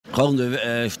Gewoon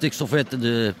de stikstofwetten,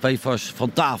 de PFAS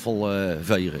van tafel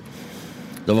vegen.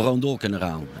 Dat we gewoon door kunnen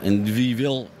gaan. En wie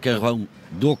wil, kan gewoon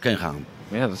door kunnen gaan.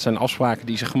 Ja, dat zijn afspraken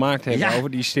die ze gemaakt hebben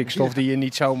over die stikstof die je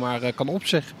niet zomaar kan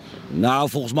opzeggen. Nou,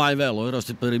 volgens mij wel hoor. Als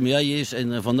de premier is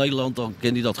en van Nederland, dan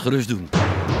kan hij dat gerust doen.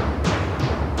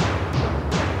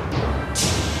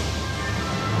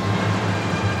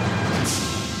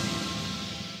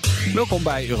 Welkom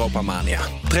bij Europa Mania.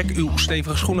 Trek uw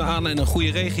stevige schoenen aan en een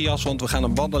goede regenjas, want we gaan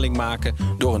een wandeling maken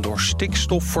door een door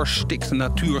stikstof verstikt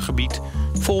natuurgebied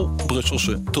vol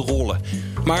Brusselse trollen.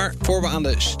 Maar voor we aan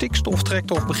de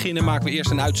stikstoftrektocht beginnen, maken we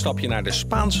eerst een uitstapje naar de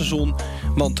Spaanse zon.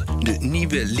 Want de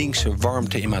nieuwe linkse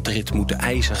warmte in Madrid moet de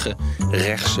ijzige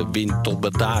rechtse wind tot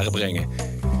bedaren brengen.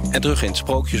 En terug in het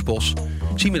Sprookjesbos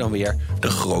zien we dan weer de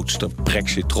grootste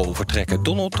Brexit-troll vertrekken.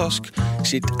 Donald Tusk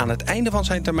zit aan het einde van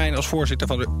zijn termijn als voorzitter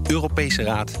van de Europese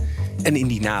Raad. En in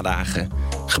die nadagen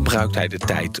gebruikt hij de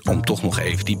tijd om toch nog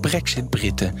even die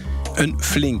Brexit-Britten een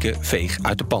flinke veeg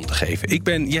uit de pan te geven. Ik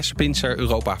ben Jesse Pinser,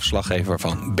 Europa-verslaggever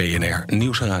van BNR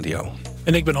Nieuwsradio.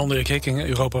 En ik ben Hendrik Hekking,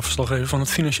 Europa-verslaggever van het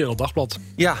Financieel Dagblad.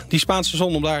 Ja, die Spaanse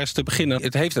zon, om daar eens te beginnen.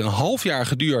 Het heeft een half jaar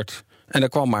geduurd. En er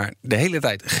kwam maar de hele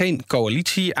tijd geen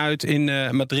coalitie uit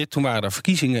in Madrid. Toen waren er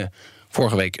verkiezingen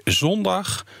vorige week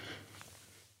zondag.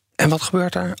 En wat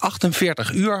gebeurt er?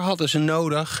 48 uur hadden ze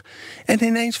nodig. En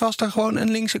ineens was er gewoon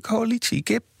een linkse coalitie.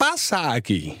 ¿Qué pasa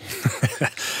aquí?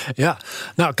 Ja,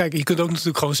 nou kijk, je kunt ook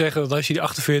natuurlijk gewoon zeggen dat als je die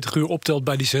 48 uur optelt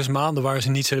bij die 6 maanden waar ze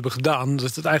niets hebben gedaan,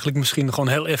 dat het eigenlijk misschien gewoon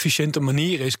een heel efficiënte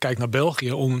manier is, kijk naar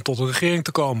België, om tot een regering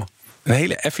te komen. Een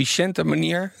hele efficiënte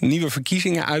manier, nieuwe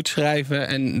verkiezingen uitschrijven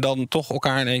en dan toch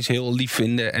elkaar ineens heel lief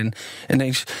vinden. En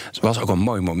ineens, het was ook een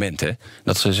mooi moment, hè,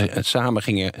 dat ze het samen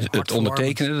gingen het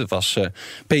ondertekenen. Dat was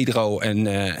Pedro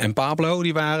en Pablo,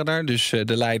 die waren daar. Dus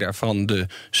de leider van de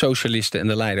socialisten en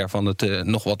de leider van het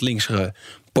nog wat linksere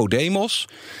Podemos.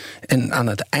 En aan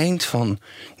het eind van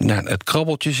het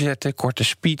krabbeltje zetten, korte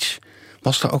speech,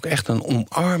 was er ook echt een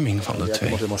omarming van de twee.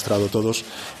 Hemos demostrado todos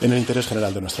en el interés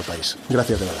general de nuestro país.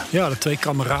 Gracias de verdad. Ja, de twee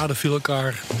kameraden vielen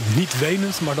elkaar niet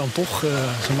wenend, maar dan toch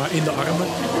zeg maar in de armen.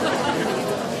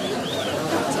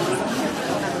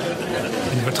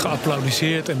 En er werd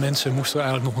geapplaudiseerd en mensen moesten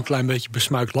eigenlijk nog een klein beetje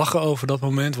besmuikt lachen over dat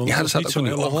moment. Want ja, er was niet zo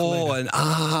heel lang geleden.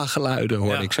 En geluiden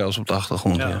hoorde ik zelfs op de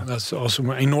achtergrond. Ja. Dat als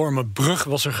een enorme brug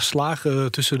was er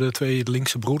geslagen tussen de twee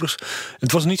linkse broeders.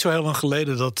 Het was niet zo heel lang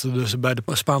geleden dat ze bij de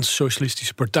Spaanse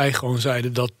Socialistische Partij gewoon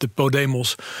zeiden dat de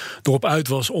Podemos erop uit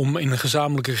was om in een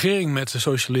gezamenlijke regering met de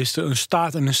socialisten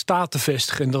een staat te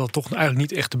vestigen. En dat toch eigenlijk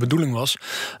niet echt de bedoeling was.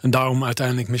 En daarom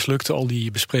uiteindelijk mislukte al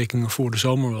die besprekingen voor de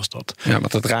zomer was dat. Ja,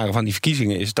 wat het rare van die verkiezingen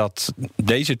is dat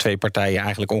deze twee partijen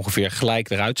eigenlijk ongeveer gelijk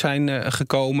eruit zijn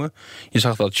gekomen. Je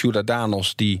zag dat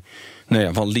Ciudadanos, die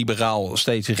van liberaal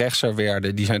steeds rechtser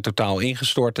werden, die zijn totaal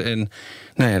ingestort. En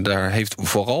daar heeft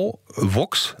vooral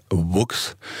Vox,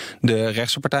 de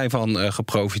rechtse partij, van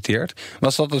geprofiteerd.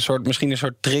 Was dat misschien een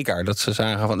soort trigger, dat ze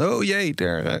zagen van, oh jee,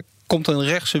 er komt een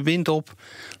rechtse wind op.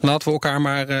 Laten we elkaar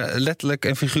maar letterlijk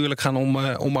en figuurlijk gaan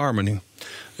omarmen nu.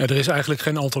 Ja, er is eigenlijk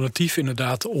geen alternatief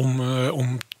inderdaad om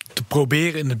te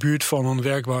proberen in de buurt van een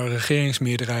werkbare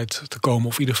regeringsmeerderheid te komen,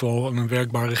 of in ieder geval een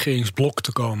werkbaar regeringsblok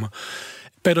te komen.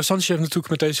 Pedro Sánchez heeft natuurlijk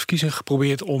met deze verkiezingen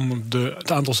geprobeerd om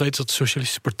het aantal zetels dat de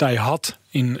Socialistische Partij had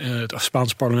in het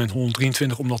Spaanse parlement,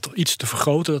 123, om dat iets te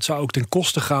vergroten. Dat zou ook ten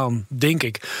koste gaan, denk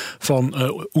ik, van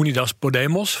Unidas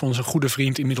Podemos, van zijn goede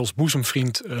vriend, inmiddels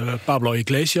boezemvriend Pablo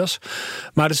Iglesias.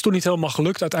 Maar dat is toen niet helemaal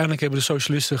gelukt. Uiteindelijk hebben de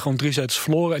socialisten gewoon 3 zetels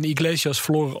verloren. En Iglesias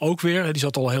verloor ook weer. Die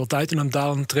zat al een hele tijd in een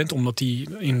dalende trend, omdat hij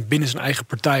binnen zijn eigen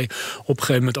partij op een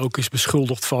gegeven moment ook is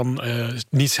beschuldigd van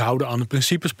niets houden aan de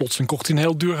principes. Plotseling kocht hij een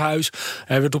heel duur huis.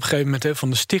 Hij werd op een gegeven moment van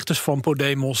de stichters van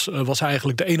Podemos was hij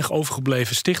eigenlijk de enige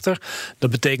overgebleven stichter. Dat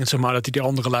betekent zeg maar dat hij die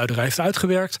andere luider heeft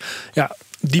uitgewerkt. Ja,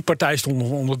 die partij stond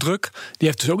onder druk. Die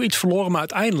heeft dus ook iets verloren. Maar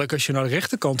uiteindelijk, als je naar de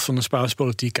rechterkant van de Spaanse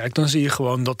politiek kijkt, dan zie je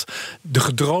gewoon dat de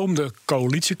gedroomde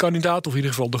coalitiekandidaat, of in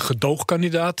ieder geval de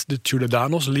gedoogkandidaat, de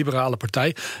Ciudadanos, de liberale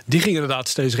partij, die ging inderdaad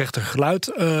steeds rechtser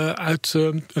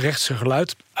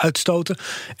geluid uitstoten.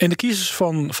 En de kiezers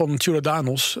van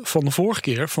Ciudadanos van de vorige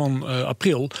keer, van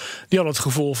april, die hadden het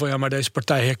gevoel van, ja, maar deze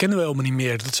partij herkennen we helemaal niet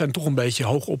meer. Dat zijn toch een beetje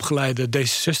hoogopgeleide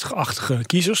D66-achtige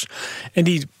kiezers. En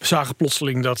die zagen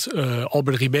plotseling dat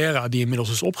Albert Rivera, die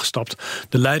inmiddels is opgestapt,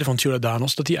 de leider van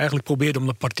Ciudadanos, dat hij eigenlijk probeerde om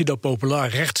de Partido Popular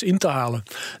rechts in te halen.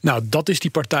 Nou, dat is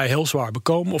die partij heel zwaar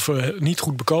bekomen, of niet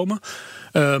goed bekomen.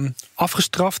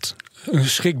 Afgestraft. Een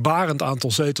schrikbarend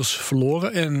aantal zetels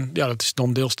verloren. En ja, dat is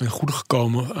dan deels ten goede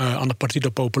gekomen aan de Partido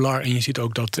Popular. En je ziet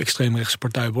ook dat de extreemrechtse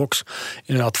partij Vox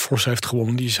inderdaad fors heeft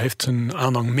gewonnen. Die heeft zijn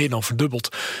aanhang meer dan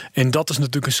verdubbeld. En dat is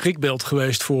natuurlijk een schrikbeeld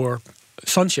geweest voor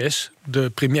Sanchez, de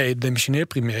premier, de demissionair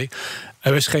premier,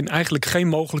 er is eigenlijk geen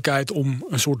mogelijkheid om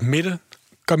een soort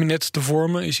middenkabinet te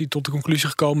vormen, is hij tot de conclusie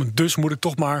gekomen. Dus moet ik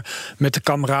toch maar met de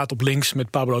kameraad op links, met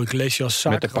Pablo Iglesias,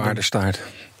 zaken met de paardenstaart.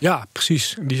 Ja,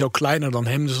 precies. Die is ook kleiner dan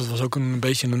hem. Dus dat was ook een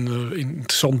beetje een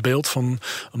interessant beeld van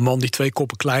een man die 2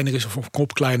 koppen kleiner is, of een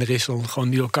kop kleiner is, dan gewoon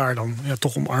die elkaar dan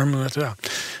toch omarmen. Ja.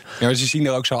 Ja, maar ze zien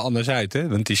er ook zo anders uit, hè?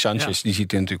 Want die Sanchez die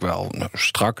ziet er natuurlijk wel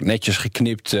strak, netjes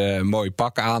geknipt, mooi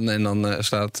pak aan. En dan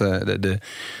staat de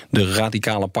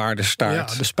radicale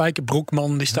paardenstaart. Ja, de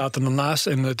spijkerbroekman die staat er dan naast.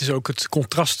 En het is ook het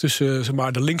contrast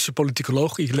tussen de linkse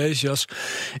politicoloog Iglesias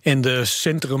en de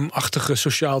centrumachtige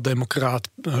sociaaldemocraat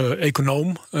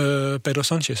econoom Pedro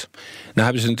Sanchez. Nou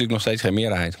hebben ze natuurlijk nog steeds geen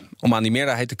meerderheid. Om aan die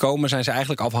meerderheid te komen zijn ze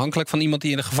eigenlijk afhankelijk van iemand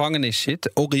die in de gevangenis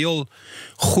zit. Oriol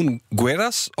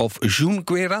Junqueras, of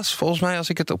Junqueras, volgens mij, als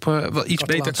ik het op wel iets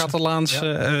beter Catalaans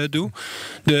doe.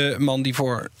 De man die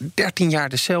voor 13 jaar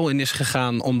de cel in is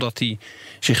gegaan omdat hij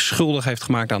zich schuldig heeft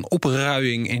gemaakt aan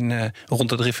opruiing rond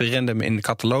het referendum in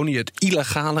Catalonië. Het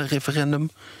illegale referendum.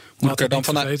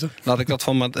 Laat ik dat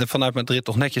vanuit Madrid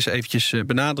toch netjes eventjes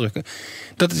benadrukken.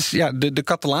 Dat is de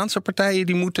Catalaanse partijen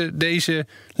die moeten deze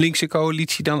linkse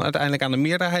coalitie dan uiteindelijk aan de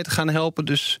meerderheid gaan helpen.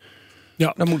 Dus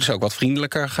dan moeten ze ook wat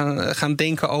vriendelijker gaan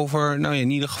denken over, in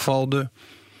ieder geval de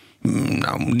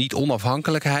niet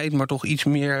onafhankelijkheid, maar toch iets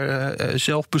meer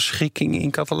zelfbeschikking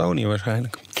in Catalonië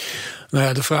waarschijnlijk. Nou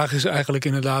ja, de vraag is eigenlijk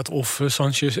inderdaad of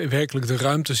Sanchez werkelijk de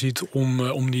ruimte ziet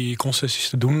om die concessies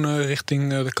te doen richting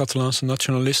de Catalaanse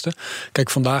nationalisten. Kijk,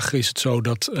 vandaag is het zo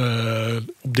dat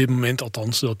op dit moment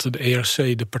althans dat de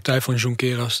ERC, de partij van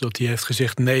Junqueras, dat die heeft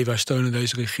gezegd nee, wij steunen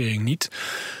deze regering niet.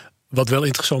 Wat wel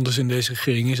interessant is in deze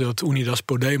regering is dat Unidas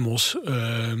Podemos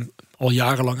al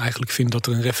jarenlang eigenlijk vindt dat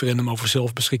er een referendum over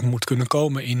zelfbeschikking moet kunnen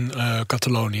komen in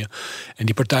Catalonië. En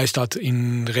die partij staat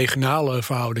in de regionale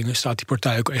verhoudingen, staat die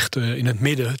partij ook echt in het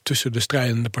midden tussen de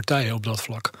strijdende partijen op dat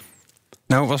vlak.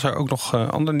 Nou was er ook nog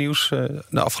ander nieuws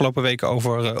de afgelopen weken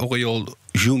over Oriol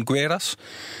Junqueras.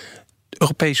 Het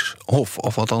Europees Hof,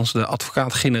 of althans de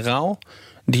advocaat-generaal,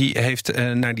 die heeft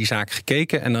naar die zaak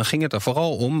gekeken. En dan ging het er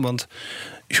vooral om, want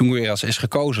Junqueras is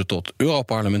gekozen tot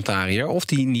Europarlementariër, of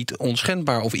die niet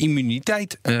onschendbaar of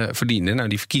immuniteit verdiende. Nou,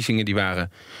 die verkiezingen die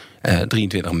waren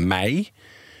 23 mei.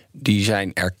 Die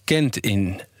zijn erkend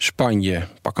in Spanje,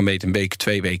 pak een beetje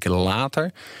 2 weken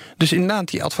later. Dus inderdaad,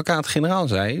 die advocaat-generaal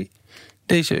zei,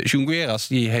 deze Junqueras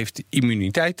die heeft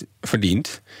immuniteit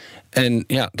verdiend. En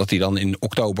dat hij dan in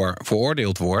oktober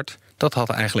veroordeeld wordt, dat had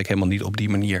eigenlijk helemaal niet op die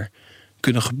manier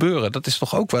kunnen gebeuren. Dat is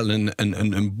toch ook wel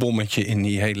een bommetje in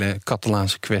die hele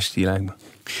Catalaanse kwestie, lijkt me.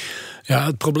 Ja,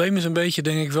 het probleem is een beetje,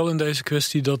 denk ik wel in deze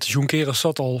kwestie, dat Junqueras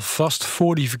zat al vast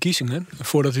voor die verkiezingen.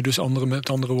 Voordat hij dus met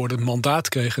andere woorden het mandaat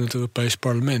kreeg in het Europees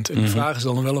Parlement. En de vraag is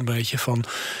dan wel een beetje van,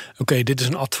 oké, dit is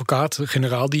een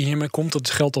advocaat-generaal die hiermee komt. Dat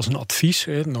geldt als een advies.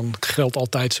 En dan geldt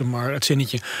altijd het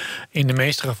zinnetje, in de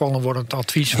meeste gevallen wordt het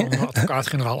advies van een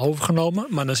advocaat-generaal overgenomen.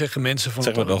 Maar dan zeggen mensen van,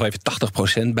 zeggen we nog even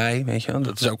 80% bij, weet je.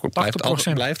 Dat is ook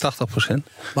blijft 80%.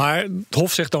 Maar het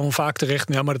Hof zegt dan vaak terecht,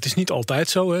 maar dat is niet altijd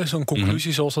zo. Hè. Zo'n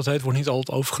conclusie, zoals dat heet, wordt niet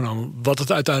altijd overgenomen. Wat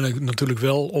het uiteindelijk natuurlijk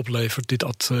wel oplevert,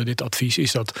 dit advies,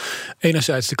 is dat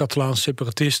enerzijds de Catalaanse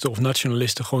separatisten of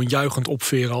nationalisten gewoon juichend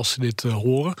opveren als ze dit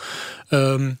horen.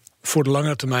 Voor de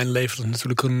lange termijn levert het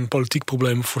natuurlijk een politiek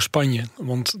probleem voor Spanje.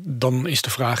 Want dan is de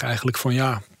vraag eigenlijk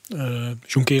van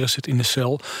Junqueras zit in de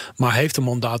cel, maar heeft een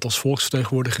mandaat als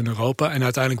volksvertegenwoordiger in Europa. En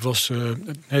uiteindelijk was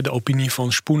de opinie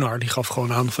van Spooner, die gaf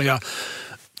gewoon aan van het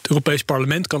Europees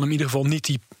Parlement kan hem in ieder geval niet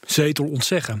die zetel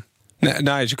ontzeggen.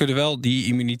 Nou, ze kunnen wel die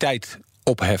immuniteit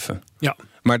opheffen. Ja.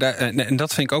 Maar en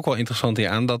dat vind ik ook wel interessant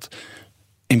hieraan, dat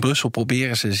in Brussel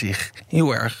proberen ze zich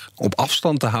heel erg op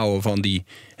afstand te houden van die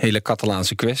hele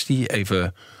Catalaanse kwestie.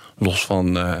 Even los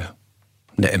van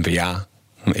de N-VA.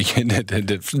 Weet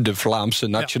je, de Vlaamse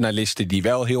nationalisten die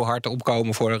wel heel hard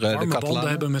opkomen voor de Catalanen. Banden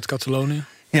hebben met Catalonië.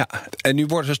 Ja, en nu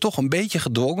worden ze toch een beetje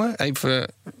gedwongen.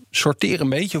 Even sorteren een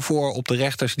beetje voor op de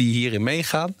rechters die hierin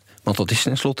meegaan. Want dat is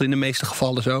tenslotte in de meeste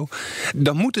gevallen zo.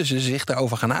 Dan moeten ze zich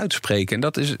daarover gaan uitspreken. En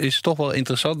dat is toch wel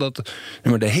interessant, dat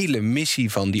de hele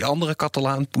missie van die andere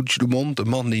Catalaan, Puigdemont, de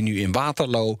man die nu in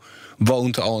Waterloo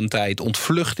woont al een tijd,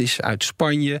 ontvlucht is uit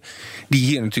Spanje, die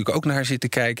hier natuurlijk ook naar zit te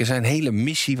kijken. Zijn hele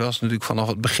missie was natuurlijk vanaf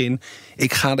het begin,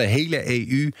 ik ga de hele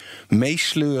EU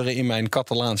meesleuren in mijn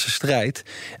Catalaanse strijd.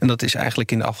 En dat is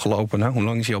eigenlijk in de afgelopen, hoe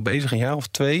lang is hij al bezig? Een jaar of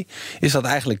 2? Is dat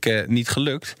eigenlijk niet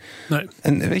gelukt. Nee.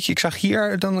 En weet je, ik zag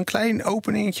hier dan een klein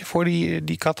openingetje voor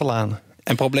die Catalanen.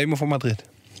 En problemen voor Madrid.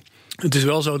 Het is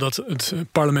wel zo dat het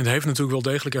parlement heeft natuurlijk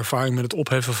wel degelijk ervaring met het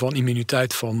opheffen van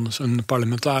immuniteit van zijn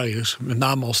parlementariërs. Met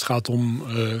name als het gaat om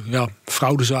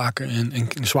fraudezaken en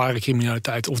zware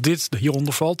criminaliteit. Of dit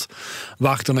hieronder valt,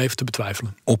 waag ik dan even te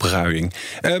betwijfelen. Opruiing.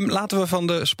 Laten we van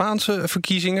de Spaanse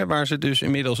verkiezingen, waar ze dus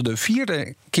inmiddels de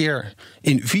 4e keer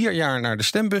in 4 jaar naar de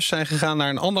stembus zijn gegaan, naar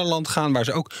een ander land gaan waar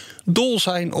ze ook dol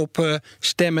zijn op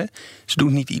stemmen. Ze doen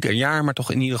het niet ieder jaar, maar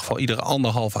toch in ieder geval iedere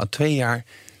 1,5 à 2 jaar.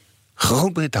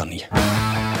 Groot-Brittannië.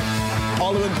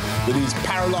 Parliament that is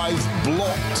paralyzed,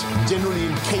 blocked, generally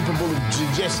incapable of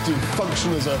digestive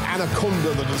function as an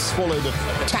anaconda that has swallowed a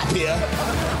tapir.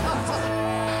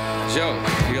 Zo,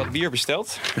 u had bier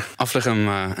besteld. Afleg hem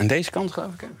aan deze kant,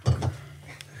 geloof ik. Hè?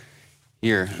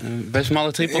 Hier, best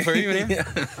smalle trippel voor u, meneer. Ja.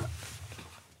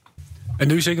 En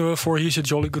nu zingen we voor He's a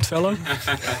Jolly Good Fellow.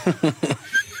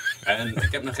 En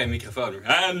ik heb nog geen microfoon.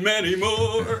 And many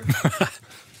more.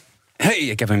 Hey,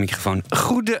 ik heb een microfoon.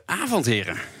 Goedenavond,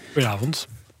 heren. Goedenavond.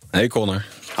 Hey, Connor.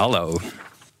 Hallo.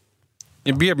 Je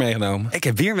hebt bier meegenomen? Ik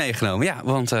heb bier meegenomen, ja.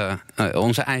 Want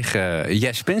onze eigen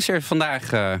Jes Spencer vandaag...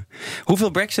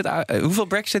 Hoeveel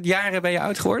Brexit-jaren ben je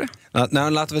oud geworden?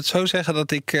 Nou, laten we het zo zeggen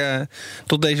dat ik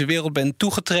tot deze wereld ben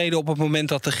toegetreden op het moment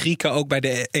dat de Grieken ook bij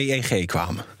de EEG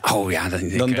kwamen. Oh ja,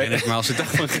 dan weet ik maar als het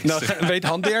dag van gisteren. Dan weet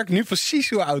Han Dirk nu precies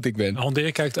hoe oud ik ben. Han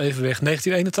Dirk kijkt even weg.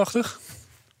 1981?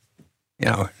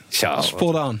 Ja hoor. Zo,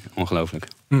 spot aan. Ongelooflijk.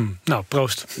 Nou,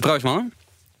 proost. Proost, mannen.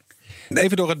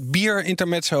 Even door het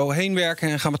bier-intermezzo heen werken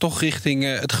en gaan we toch richting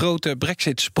het grote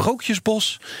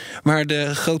Brexit-sprookjesbos, waar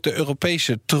de grote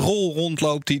Europese troll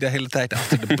rondloopt die de hele tijd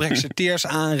achter de Brexiteers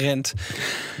aanrent.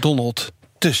 Donald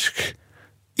Tusk.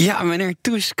 Ja, meneer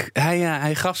Tusk,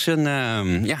 hij gaf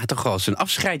toch wel zijn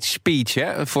afscheidsspeech,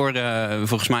 hè, voor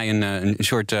volgens mij een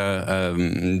soort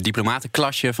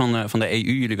diplomatenklasje van de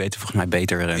EU. Jullie weten volgens mij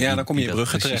beter. Ja, dan kom je in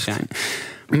Brugge terecht. Zijn.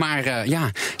 Maar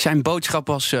zijn boodschap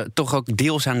was toch ook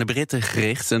deels aan de Britten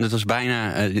gericht. En het was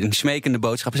bijna een smekende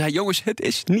boodschap. Hij zei, jongens, het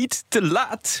is niet te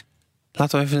laat.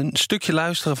 Laten we even een stukje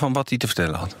luisteren van wat hij te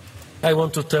vertellen had. I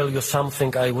want to tell you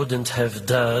something I wouldn't have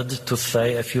dared to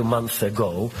say a few months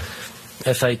ago,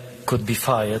 as I could be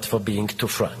fired for being too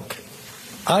frank.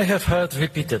 I have heard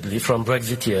repeatedly from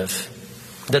Brexiteers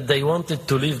that they wanted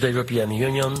to leave the European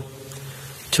Union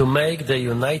to make the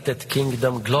United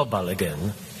Kingdom global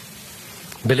again,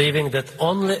 believing that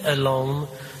only alone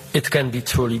it can be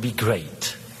truly be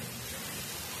great.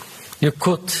 You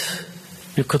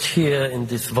could hear in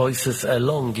these voices a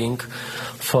longing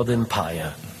for the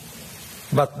empire.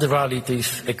 But the reality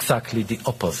is exactly the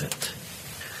opposite.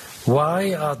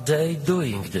 Why are they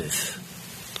doing this?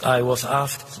 I was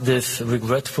asked this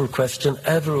regretful question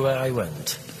everywhere I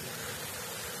went.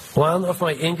 One of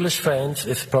my English friends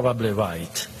is probably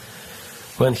right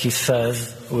when he says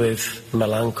with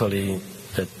melancholy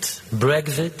that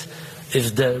Brexit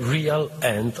is the real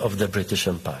end of the British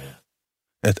Empire.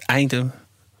 Het einde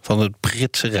van het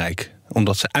Britse Rijk,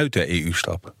 omdat ze uit de EU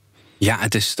stappen. Ja,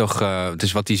 het is toch het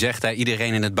is wat hij zegt. Hè.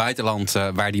 Iedereen in het buitenland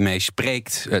waar hij mee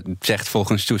spreekt, zegt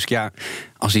volgens Tusk, ja,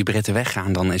 als die Britten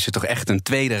weggaan, dan is het toch echt een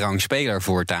tweede rang speler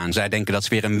voortaan. Zij denken dat ze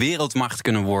weer een wereldmacht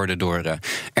kunnen worden door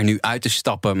er nu uit te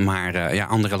stappen. Maar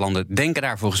andere landen denken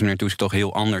daar volgens meneer Tusk toch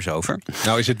heel anders over.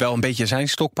 Nou is het wel een beetje zijn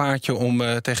stokpaardje om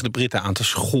tegen de Britten aan te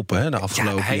schoppen, hè, de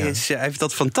afgelopen jaar. Hij heeft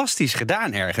dat fantastisch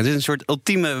gedaan ergens. Het is een soort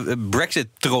ultieme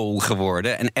Brexit-troll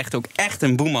geworden. En echt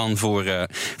een boeman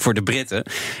voor de Britten.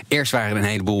 Eerst waren er een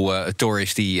heleboel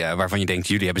Tories waarvan je denkt,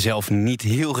 jullie hebben zelf niet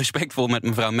heel respectvol met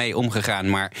mevrouw May omgegaan.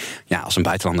 Maar ja, als een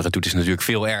buitenlander het doet, is het natuurlijk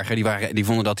veel erger. Die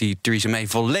vonden dat hij Theresa May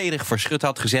volledig voor schut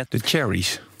had gezet. De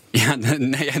cherries. Ja,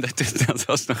 dat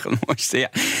was nog het mooiste. Ja.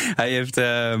 Hij heeft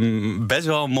best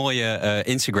wel een mooie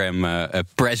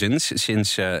Instagram-presence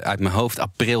sinds uit mijn hoofd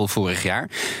april vorig jaar.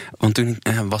 Want toen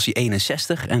was hij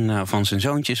 61 en van zijn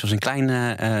zoontjes, van zijn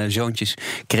kleine zoontjes,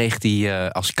 kreeg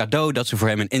hij als cadeau dat ze voor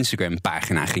hem een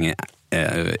Instagram-pagina gingen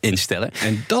instellen.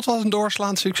 En dat was een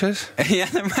doorslaand succes? Ja,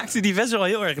 daar maakte hij best wel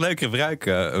heel erg leuk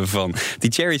gebruik van.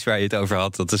 Die cherries waar je het over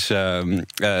had, dat is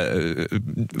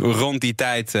rond die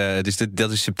tijd, dus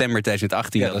dat is september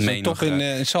 2018. Ja, dat is een top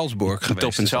in Salzburg geweest.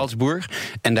 Top in Salzburg.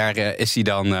 En daar is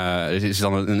dan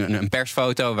een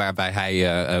persfoto waarbij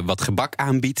hij wat gebak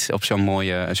aanbiedt op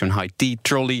zo'n high-tea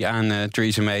trolley aan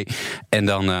Theresa May. En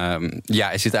dan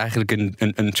is het eigenlijk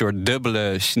een soort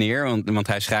dubbele sneer, want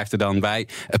hij schrijft er dan bij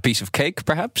a piece of cake,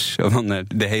 perhaps. Van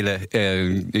de hele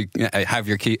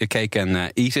have your cake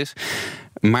and eat.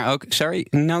 Maar ook, sorry,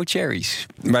 no cherries.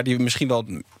 Waar die misschien wel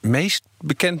het meest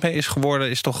bekend mee is geworden,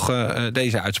 is toch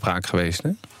deze uitspraak geweest, hè?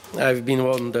 I've been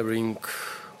wondering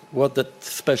what that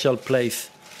special place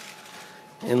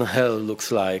in hell looks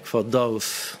like for those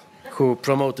who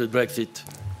promoted Brexit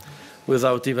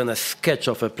without even a sketch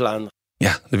of a plan.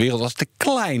 Ja, de wereld was te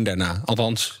klein daarna.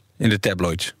 Althans, in de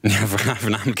tabloids. Ja,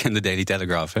 voornamelijk in de Daily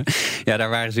Telegraph. Hè? Ja, daar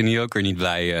waren ze nu ook weer niet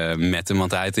blij met hem.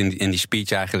 Want hij had in die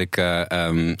speech eigenlijk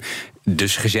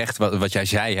dus gezegd wat jij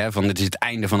zei. Hè, van dit is het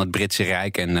einde van het Britse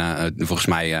Rijk. En volgens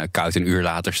mij koud een uur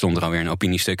later stond er alweer een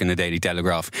opiniestuk in de Daily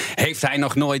Telegraph. Heeft hij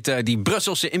nog nooit die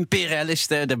Brusselse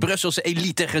imperialisten, de Brusselse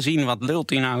elite gezien? Wat lult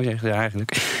hij nou, zegt hij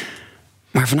eigenlijk.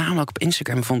 Maar voornamelijk op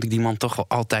Instagram vond ik die man toch wel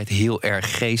altijd heel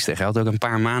erg geestig. Hij had ook een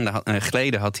paar maanden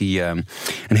geleden had hij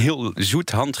een heel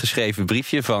zoet handgeschreven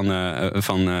briefje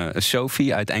van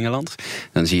Sophie uit Engeland.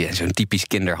 Dan zie je zo'n typisch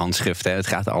kinderhandschrift. Hè. Het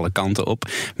gaat alle kanten op.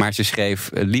 Maar ze schreef: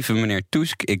 lieve meneer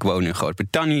Tusk, ik woon in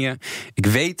Groot-Brittannië. Ik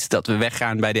weet dat we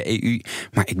weggaan bij de EU.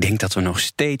 Maar ik denk dat we nog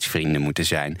steeds vrienden moeten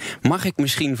zijn. Mag ik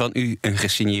misschien van u een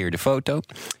gesigneerde foto?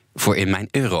 Voor in mijn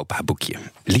Europa-boekje.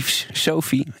 Liefst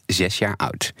Sophie, 6 jaar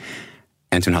oud.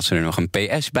 En toen had ze er nog een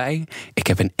PS bij. Ik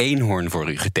heb een eenhoorn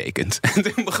voor u getekend. En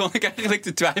toen begon ik eigenlijk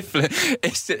te twijfelen.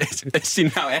 Is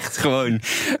die nou echt gewoon...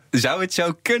 Zou het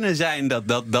zo kunnen zijn dat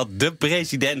de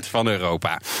president van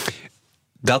Europa...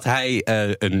 dat hij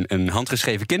een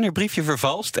handgeschreven kinderbriefje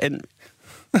vervalst... en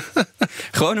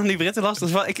gewoon om die Britten lastig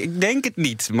te vallen? Ik denk het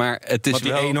niet, maar het is want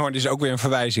die wel... eenhoorn is ook weer een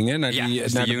verwijzing, hè, naar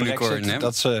naar de unicorn, Brexit. Hè?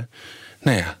 Dat ze...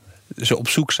 Nou ja, ze op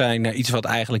zoek zijn naar iets wat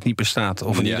eigenlijk niet bestaat.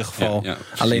 Of in ieder geval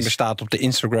alleen bestaat op de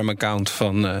Instagram-account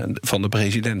van de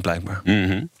president, blijkbaar.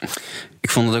 Mm-hmm. Ik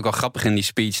vond het ook wel grappig in die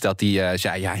speech dat hij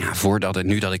zei...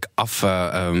 nu dat ik af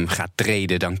ga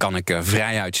treden, dan kan ik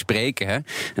vrijuit spreken. Hè?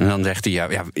 En dan zegt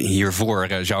hij, hiervoor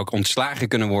zou ik ontslagen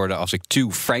kunnen worden... als ik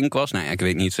too frank was. Nou ja, ik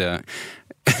weet niet...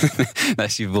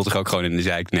 Die wil toch ook gewoon in de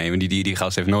zeik nemen. Die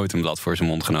gast heeft nooit een blad voor zijn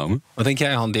mond genomen. Wat denk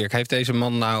jij, Han Dirk? Heeft deze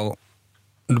man nou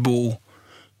de boel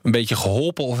een beetje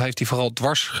geholpen of heeft hij vooral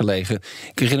dwars gelegen?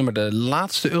 Ik herinner me de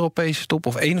laatste Europese top,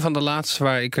 of een van de laatste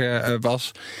waar ik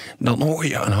was. Dan hoor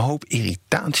je een hoop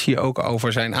irritatie ook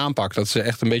over zijn aanpak. Dat ze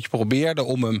echt een beetje probeerden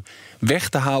om hem weg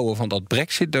te houden van dat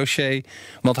Brexit-dossier.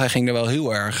 Want hij ging er wel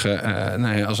heel erg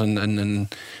als een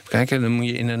kijk, dan moet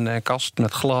je in een kast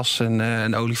met glas en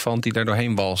een olifant die daar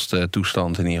doorheen walst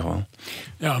toestand in ieder geval.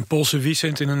 Ja, een Poolse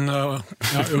wiesent in een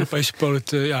Europese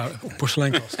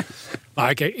porseleinkast.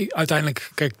 Maar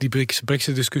uiteindelijk, die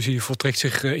Brexit-discussie voltrekt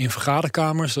zich in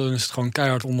vergaderkamers. Dan is het gewoon een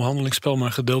keihard onderhandelingsspel. Maar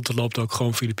een gedeelte loopt ook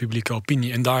gewoon via de publieke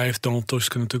opinie. En daar heeft Donald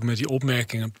Tusk natuurlijk met die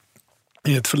opmerkingen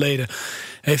in het verleden...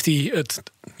 heeft hij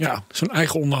zijn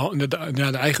eigen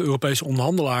de eigen Europese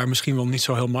onderhandelaar misschien wel niet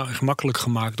zo heel gemakkelijk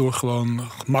gemaakt... door gewoon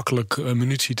gemakkelijk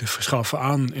munitie te verschaffen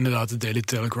aan inderdaad de Daily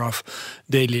Telegraph,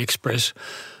 Daily Express...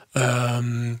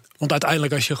 want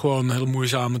uiteindelijk als je gewoon een hele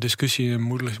moeizame discussie... en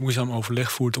moeizaam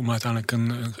overleg voert om uiteindelijk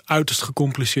een uiterst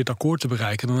gecompliceerd akkoord te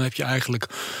bereiken... dan heb je eigenlijk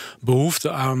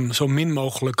behoefte aan zo min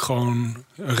mogelijk gewoon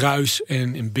ruis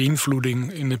en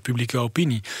beïnvloeding in de publieke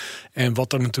opinie. En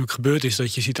wat er natuurlijk gebeurt is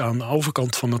dat je ziet aan de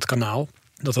overkant van het kanaal...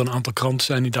 dat er een aantal kranten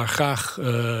zijn die daar graag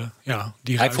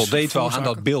die hij voldeed wel aan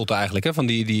dat beeld eigenlijk, hè, van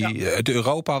het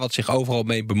Europa wat zich overal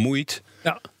mee bemoeit.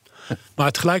 Ja.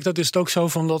 Maar tegelijkertijd is het ook zo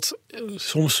van dat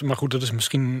soms... maar goed, dat is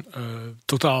misschien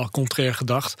totaal contrair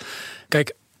gedacht.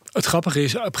 Kijk, het grappige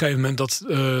is op een gegeven moment dat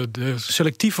de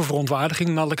selectieve verontwaardiging...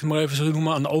 laat ik het maar even zo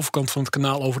noemen, aan de overkant van het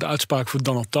kanaal... over de uitspraak van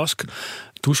Donald Tusk,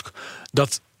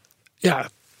 dat...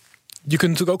 Je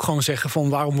kunt natuurlijk ook gewoon zeggen van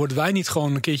waarom worden wij niet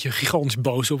gewoon een keertje gigantisch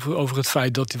boos over het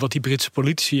feit dat wat die Britse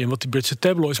politici en wat die Britse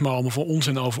tabloids maar allemaal van ons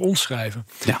en over ons schrijven.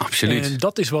 Ja, absoluut. En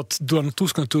dat is wat Donald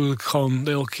Tusk natuurlijk gewoon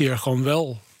elke keer gewoon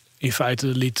wel in feite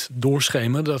liet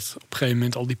doorschemeren. Dat op een gegeven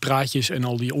moment al die praatjes en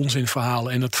al die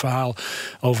onzinverhalen en het verhaal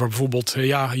over bijvoorbeeld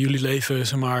jullie leven,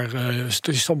 zeg maar,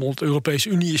 de Europese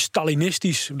Unie is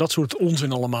Stalinistisch, dat soort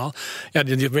onzin allemaal. Ja,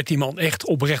 daar werd die man echt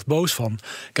oprecht boos van.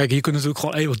 Kijk, je kunt natuurlijk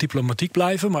gewoon eeuwig diplomatiek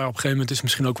blijven, maar op een gegeven moment is het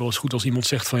misschien ook wel eens goed als iemand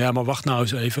zegt van ja, maar wacht nou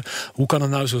eens even. Hoe kan het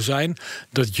nou zo zijn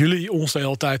dat jullie ons de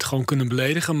hele tijd gewoon kunnen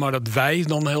beledigen, maar dat wij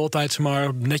dan de hele tijd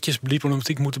maar netjes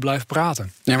diplomatiek moeten blijven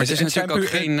praten? Ja, maar het is natuurlijk ook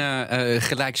geen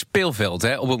gelijk speelveld.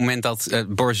 Hè? Op het moment dat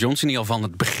Boris Johnson in ieder geval van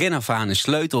het begin af aan een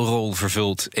sleutelrol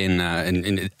vervult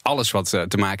in alles wat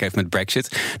te maken heeft met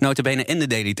Brexit. Nota bene in de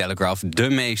Daily Telegraph, de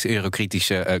meest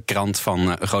eurokritische krant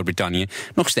van Groot-Brittannië,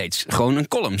 nog steeds gewoon een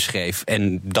column schreef.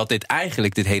 En dat dit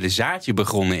hele zaadje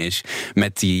begonnen is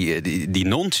met die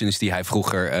nonsens die hij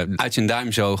vroeger uit zijn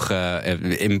duim zoog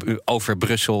over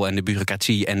Brussel en de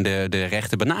bureaucratie en de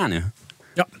rechte bananen.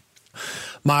 Ja.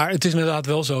 Maar het is inderdaad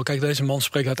wel zo. Kijk, deze man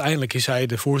spreekt uiteindelijk, is hij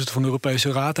de voorzitter van de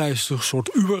Europese Raad. Hij is een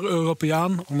soort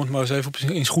uber-Europeaan, om het maar eens even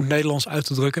in goed Nederlands uit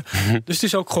te drukken. Dus het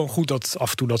is ook gewoon goed dat af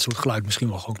en toe dat soort geluid misschien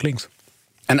wel gewoon klinkt.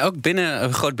 En ook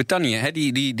binnen Groot-Brittannië,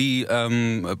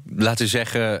 laten we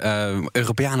zeggen,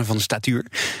 Europeanen van de statuur,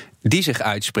 die zich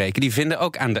uitspreken, die vinden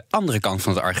ook aan de andere kant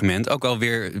van het argument ook wel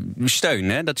weer steun.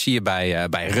 Hè? Dat zie je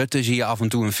bij Rutte, zie je af en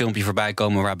toe een filmpje voorbij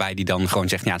komen waarbij die dan gewoon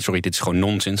zegt, ja, sorry, dit is gewoon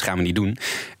nonsens, gaan we niet doen.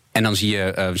 En dan zie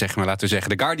je, laten we zeggen,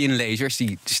 de Guardian-lezers,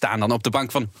 die staan dan op de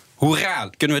bank van, hoera,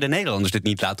 kunnen we de Nederlanders dit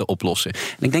niet laten oplossen?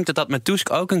 En ik denk dat dat met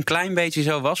Tusk ook een klein beetje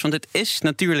zo was. Want het is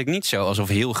natuurlijk niet zo alsof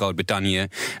heel Groot-Brittannië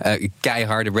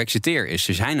keiharde Brexiteer is.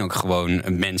 Er zijn ook gewoon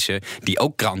mensen die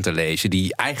ook kranten lezen,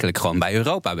 die eigenlijk gewoon bij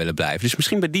Europa willen blijven. Dus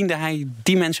misschien bediende hij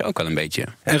die mensen ook wel een beetje.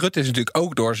 En Rutte is natuurlijk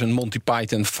ook door zijn Monty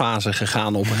Python-fase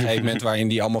gegaan op een gegeven moment, waarin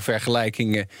hij allemaal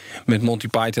vergelijkingen met Monty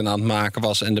Python aan het maken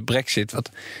was en de Brexit. Wat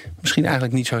misschien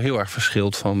eigenlijk niet zo heel erg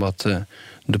verschilt van wat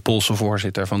de Poolse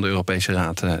voorzitter van de Europese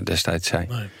Raad destijds zei.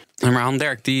 Nee. Maar Han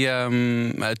Derk,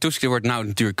 Tusk wordt nou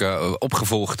natuurlijk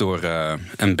opgevolgd door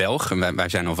een Belg. Wij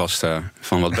zijn alvast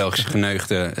van wat Belgische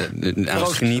geneugden aan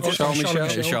het genieten.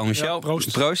 Charles Michel.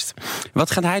 Proost.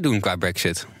 Wat gaat hij doen qua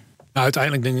Brexit? Nou,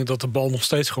 uiteindelijk denk ik dat de bal nog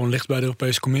steeds gewoon ligt bij de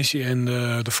Europese Commissie en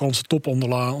de Franse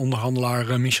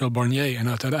toponderhandelaar Michel Barnier. En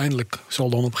uiteindelijk zal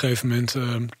dan op een gegeven moment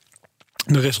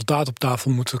de resultaten op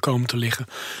tafel moeten komen te liggen.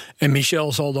 En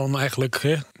Michel zal dan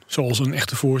eigenlijk, zoals een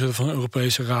echte voorzitter van de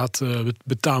Europese Raad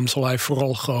betaamt, zal hij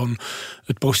vooral gewoon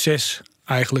het proces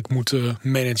eigenlijk moeten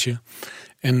managen.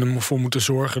 En ervoor moeten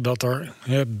zorgen dat er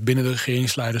binnen de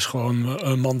regeringsleiders gewoon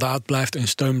een mandaat blijft en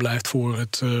steun blijft voor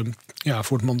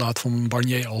het mandaat van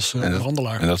Barnier als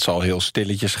onderhandelaar. En dat zal heel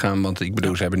stilletjes gaan, want ik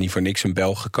bedoel, ze hebben niet voor niks een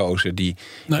Belg gekozen. Die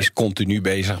is continu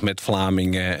bezig met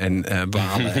Vlamingen en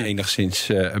Walen enigszins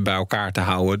bij elkaar te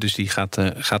houden. Dus die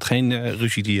gaat geen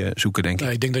ruzie zoeken, denk ik.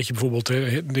 Nee, ik denk dat je bijvoorbeeld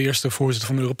de eerste voorzitter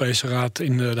van de Europese Raad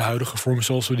in de huidige vorm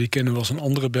zoals we die kennen was een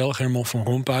andere Belg, Herman van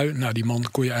Rompuy. Nou, die man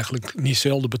kon je eigenlijk niet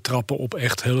zelden betrappen op echt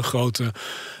hele grote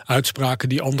uitspraken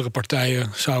die andere partijen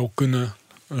zou kunnen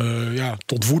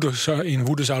tot woede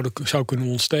zou kunnen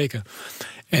ontsteken.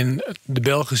 En de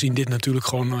Belgen zien dit natuurlijk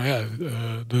gewoon,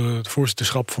 de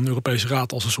voorzitterschap van de Europese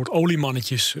Raad als een soort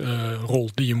oliemannetjesrol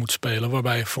die je moet spelen,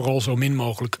 waarbij je vooral zo min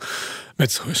mogelijk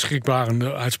met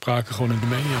schrikbarende uitspraken gewoon in de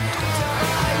media moet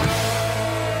komen.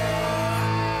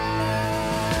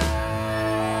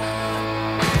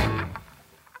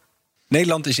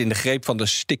 Nederland is in de greep van de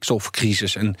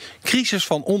stikstofcrisis. Een crisis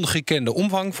van ongekende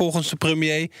omvang volgens de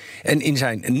premier. En in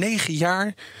zijn 9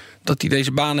 jaar dat hij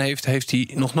deze baan heeft, heeft hij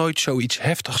nog nooit zoiets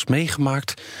heftigs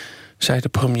meegemaakt, zei de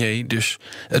premier. Dus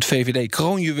het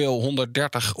VVD-kroonjuweel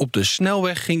 130 op de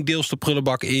snelweg ging deels de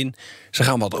prullenbak in. Ze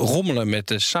gaan wat rommelen met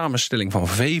de samenstelling van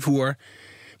veevoer.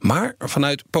 Maar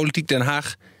vanuit Politiek Den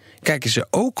Haag kijken ze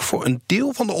ook voor een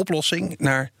deel van de oplossing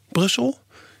naar Brussel.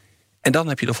 En dan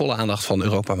heb je de volle aandacht van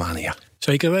Europamania.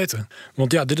 Zeker weten.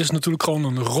 Want dit is natuurlijk gewoon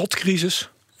een rotcrisis.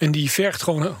 En die vergt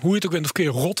gewoon, hoe je het ook bent of keer,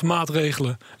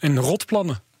 rotmaatregelen en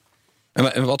rotplannen.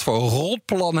 En wat voor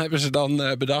rotplan hebben ze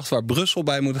dan bedacht waar Brussel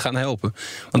bij moet gaan helpen?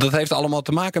 Want dat heeft allemaal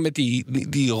te maken met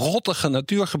die rottige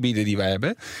natuurgebieden die wij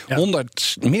hebben. Ja.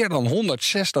 Meer dan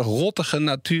 160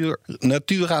 rottige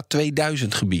Natura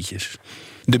 2000 gebiedjes.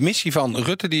 De missie van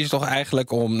Rutte die is toch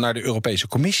eigenlijk om naar de Europese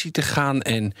Commissie te gaan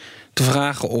en te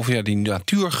vragen of die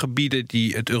natuurgebieden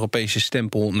die het Europese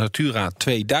stempel Natura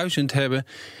 2000 hebben,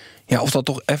 of dat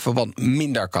toch even wat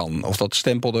minder kan. Of dat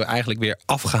stempel er eigenlijk weer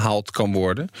afgehaald kan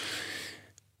worden.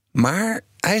 Maar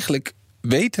eigenlijk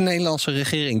weet de Nederlandse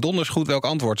regering donders goed welk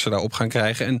antwoord ze daarop gaan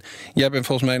krijgen. En jij bent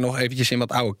volgens mij nog eventjes in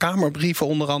wat oude Kamerbrieven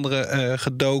onder andere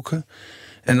gedoken.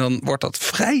 En dan wordt dat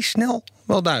vrij snel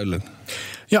wel duidelijk.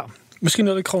 Ja. Misschien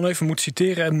dat ik gewoon even moet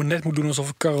citeren en net moet doen alsof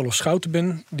ik Carlo Schouten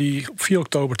ben, die op 4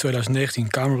 oktober 2019 een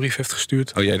Kamerbrief heeft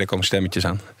gestuurd. Oh jee, daar komen stemmetjes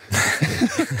aan.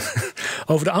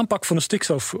 Over de aanpak van de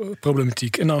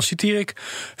stikstofproblematiek. En dan citeer ik: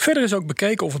 verder is ook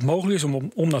bekeken of het mogelijk is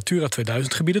om Natura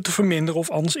 2000 gebieden te verminderen of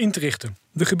anders in te richten.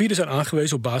 De gebieden zijn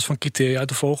aangewezen op basis van criteria uit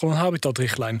de Vogel- en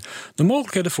Habitatrichtlijn. De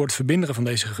mogelijkheden voor het verminderen van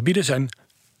deze gebieden zijn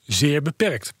zeer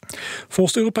beperkt. Volgens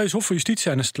het Europees Hof van Justitie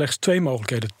zijn er slechts 2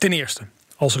 mogelijkheden. Ten eerste,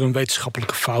 als er een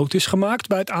wetenschappelijke fout is gemaakt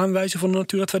bij het aanwijzen van een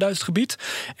Natura 2000 gebied.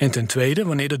 En ten tweede,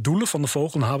 wanneer de doelen van de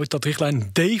Vogel- en Habitatrichtlijn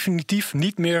definitief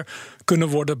niet meer kunnen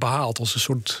worden behaald. Als een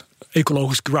soort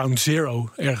ecologisch ground zero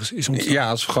ergens is ontstaan. Ja,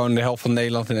 als gewoon de helft van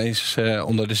Nederland ineens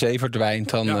onder de zee verdwijnt,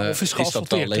 dan of is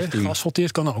dat al legitiem.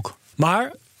 Geasfalteerd kan ook.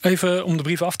 Maar even om de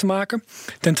brief af te maken.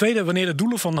 Ten tweede, wanneer de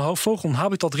doelen van de Vogel- en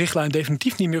Habitatrichtlijn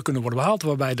definitief niet meer kunnen worden behaald,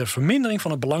 waarbij de vermindering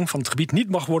van het belang van het gebied niet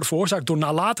mag worden veroorzaakt door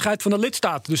nalatigheid van de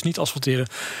lidstaat. Dus niet asfalteren.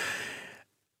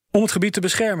 Om het gebied te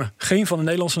beschermen. Geen van de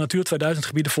Nederlandse Natura 2000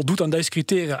 gebieden voldoet aan deze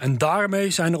criteria. En daarmee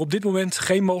zijn er op dit moment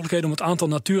geen mogelijkheden om het aantal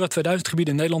Natura 2000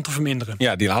 gebieden in Nederland te verminderen.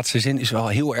 Ja, die laatste zin is wel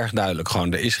heel erg duidelijk.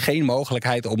 Gewoon, er is geen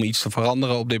mogelijkheid om iets te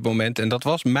veranderen op dit moment. En dat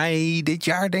was mei dit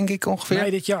jaar, denk ik ongeveer.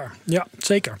 Mei dit jaar, ja,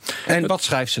 zeker. En wat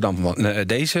schrijft ze dan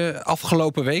deze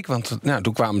afgelopen week? Want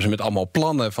toen kwamen ze met allemaal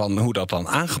plannen van hoe dat dan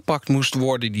aangepakt moest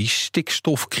worden. Die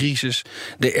stikstofcrisis,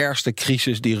 de ergste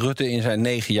crisis die Rutte in zijn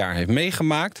 9 jaar heeft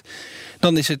meegemaakt.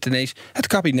 Dan is het ineens, het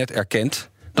kabinet erkent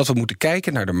dat we moeten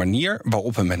kijken naar de manier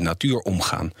waarop we met natuur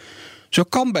omgaan. Zo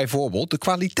kan bijvoorbeeld de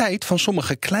kwaliteit van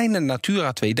sommige kleine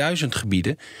Natura 2000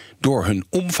 gebieden door hun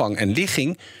omvang en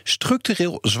ligging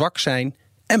structureel zwak zijn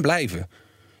en blijven.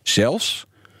 Zelfs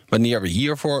wanneer we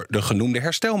hiervoor de genoemde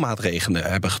herstelmaatregelen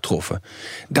hebben getroffen.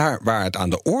 Daar waar het aan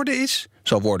de orde is,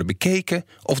 zal worden bekeken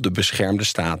of de beschermde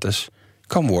status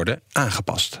kan worden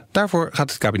aangepast. Daarvoor gaat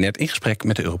het kabinet in gesprek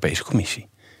met de Europese Commissie.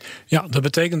 Ja, dat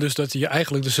betekent dus dat je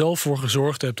eigenlijk er zelf voor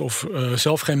gezorgd hebt of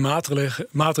zelf geen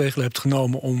maatregelen hebt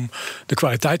genomen om de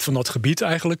kwaliteit van dat gebied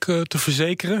eigenlijk te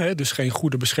verzekeren. Hè? Dus geen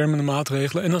goede beschermende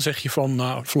maatregelen. En dan zeg je van,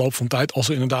 na verloop van tijd, als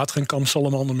er inderdaad geen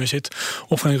kamsalamander meer zit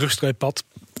of geen ruststreeppad,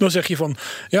 dan zeg je van,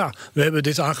 ja, we hebben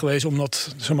dit aangewezen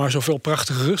omdat zoveel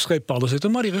prachtige ruststreeppadden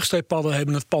zitten, maar die ruststreeppadden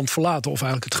hebben het pand verlaten of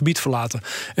eigenlijk het gebied verlaten.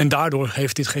 En daardoor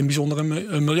heeft dit geen bijzondere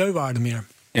milieuwaarde meer.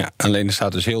 Ja, alleen er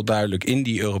staat dus heel duidelijk in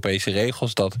die Europese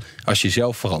regels dat als je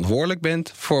zelf verantwoordelijk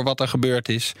bent voor wat er gebeurd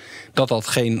is, dat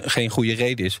geen goede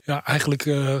reden is. Ja, eigenlijk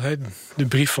de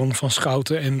brief van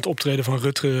Schouten en het optreden van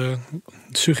Rutte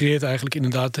suggereert eigenlijk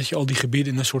inderdaad dat je al die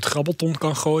gebieden in een soort grabbelton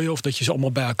kan gooien of dat je ze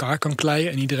allemaal bij elkaar kan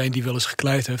kleien. En iedereen die wel eens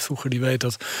gekleid heeft vroeger, die weet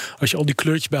dat als je al die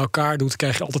kleurtjes bij elkaar doet,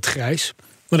 krijg je altijd grijs.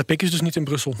 Maar dat pikken ze dus niet in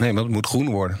Brussel. Nee, maar het moet groen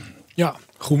worden. Ja,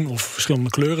 groen of verschillende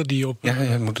kleuren die op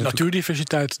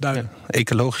natuurdiversiteit duiden. Ja,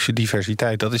 ecologische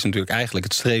diversiteit, dat is natuurlijk eigenlijk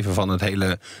het streven van het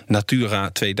hele Natura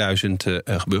 2000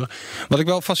 gebeuren. Wat ik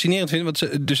wel fascinerend vind,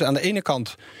 want dus aan de ene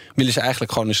kant willen ze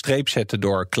eigenlijk gewoon een streep zetten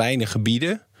door kleine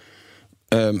gebieden.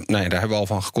 Daar hebben we al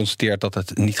van geconstateerd dat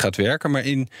het niet gaat werken. Maar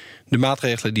in de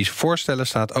maatregelen die ze voorstellen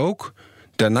staat ook,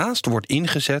 daarnaast wordt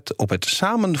ingezet op het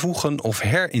samenvoegen of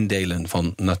herindelen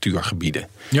van natuurgebieden.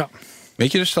 Ja.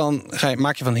 Weet je, dus dan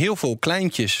maak je van heel veel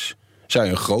kleintjes zou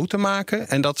je een grote maken.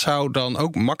 En dat zou dan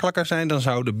ook makkelijker zijn. Dan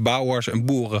zouden bouwers en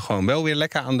boeren gewoon wel weer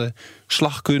lekker aan de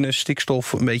slag kunnen.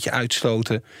 Stikstof een beetje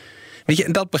uitstoten. Weet je,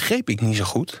 en dat begreep ik niet zo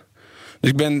goed. Dus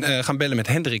ik ben gaan bellen met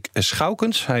Hendrik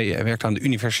Schoukens. Hij werkt aan de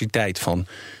Universiteit van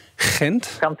Gent.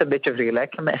 Ik kan het een beetje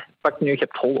vergelijken met, pak nu, je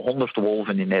hebt 100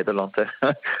 wolven in Nederland. Hè.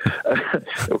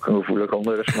 Ook een gevoelig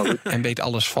onderwerp, maar goed. En weet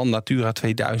alles van Natura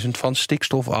 2000, van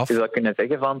stikstof af. Je zou kunnen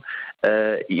zeggen van,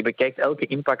 je bekijkt elke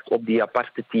impact op die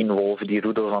aparte 10 wolven, die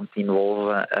roedel van 10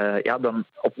 wolven. Dan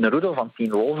op een roedel van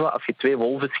 10 wolven, als je 2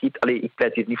 wolven schiet, ik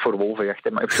pleit hier niet voor wolvenjacht,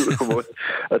 maar ik bedoel gewoon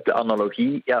de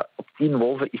analogie. Ja, op 10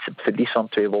 wolven is het verlies van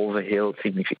 2 wolven heel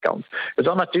significant. Je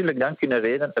zou natuurlijk dan kunnen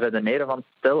redeneren van,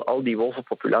 tel al die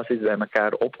wolvenpopulaties bij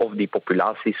elkaar op, of die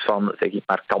populaties van, zeg ik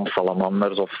maar,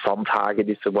 kamsalamanders of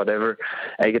zandhagedissen, whatever.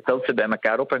 En je telt ze bij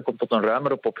elkaar op en komt tot een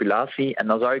ruimere populatie. En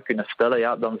dan zou je kunnen stellen,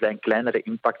 ja, dan zijn kleinere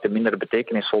impacten minder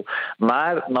betekenisvol.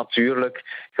 Maar natuurlijk,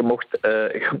 je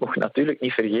mocht natuurlijk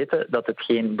niet vergeten dat het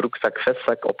geen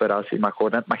broekzak-vestzak-operatie mag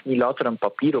worden. Het mag niet louter een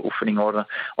papieren oefening worden.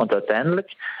 Want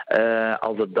uiteindelijk,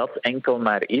 als het dat enkel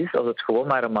maar is, als het gewoon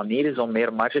maar een manier is om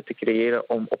meer marge te creëren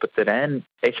om op het terrein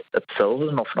echt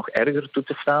hetzelfde of nog erger toe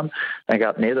te staan, dan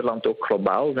gaat Nederland ook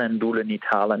globaal zijn doelen niet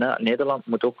halen. Hè. Nederland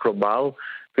moet ook globaal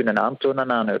kunnen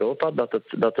aantonen aan Europa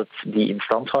dat het die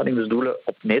instandhoudingsdoelen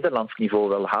op Nederlands niveau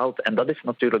wel haalt. En dat is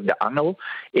natuurlijk de angel.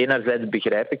 Enerzijds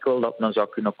begrijp ik wel dat men zou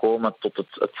kunnen komen tot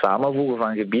het samenvoegen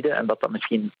van gebieden en dat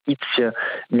misschien ietsje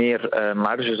meer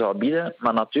marge zou bieden.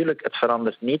 Maar natuurlijk, het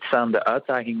verandert niets aan de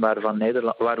uitdaging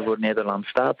waarvoor Nederland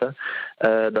staat.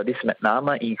 Hè. Dat is met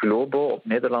name in globo op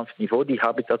Nederlands niveau die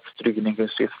habitats terug in een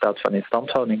gunstige staat van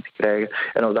instandhouding te krijgen.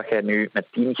 En of dat jij nu met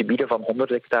 10 gebieden van 100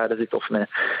 hectare zit of met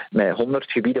 100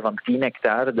 gebieden van 10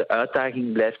 hectare, de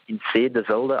uitdaging blijft in C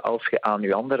dezelfde als je aan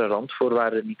je andere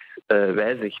randvoorwaarden niks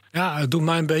wijzigt. Ja, het doet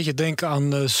mij een beetje denken aan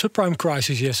de subprime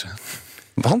crisis, Jesse.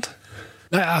 Want?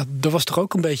 Nou ja, er was toch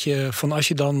ook een beetje van als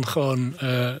je dan gewoon,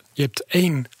 je hebt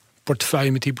 1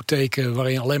 portefeuille met hypotheken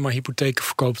waarin je alleen maar hypotheken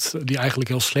verkoopt die eigenlijk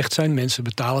heel slecht zijn. Mensen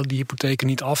betalen die hypotheken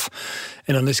niet af.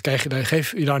 En dan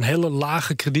geef je daar een hele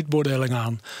lage kredietbeoordeling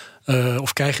aan.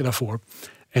 Of krijg je daarvoor.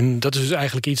 En dat is dus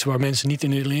eigenlijk iets waar mensen niet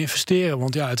in willen investeren.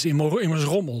 Want ja, het is immers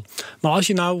rommel. Maar als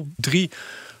je nou 3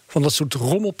 van dat soort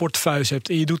rommelportefeuilles hebt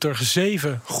en je doet er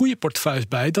 7 goede portefeuilles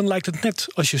bij, dan lijkt het net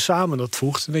als je samen dat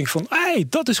voegt. Dan denk je van,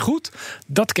 dat is goed.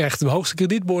 Dat krijgt de hoogste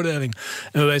kredietbeoordeling.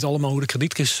 En we weten allemaal hoe de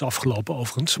kredietcrisis is afgelopen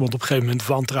overigens. Want op een gegeven moment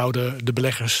wantrouwden de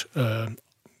beleggers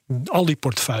al die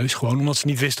portefeuilles gewoon omdat ze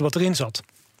niet wisten wat erin zat.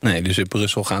 Nee, dus in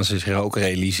Brussel gaan ze zich ook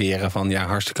realiseren van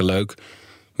hartstikke leuk,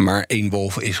 maar 1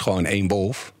 wolf is gewoon 1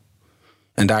 wolf.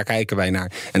 En daar kijken wij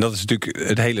naar. En dat is natuurlijk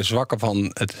het hele zwakke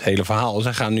van het hele verhaal.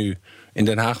 Ze gaan nu in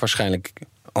Den Haag waarschijnlijk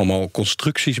allemaal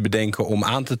constructies bedenken om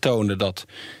aan te tonen dat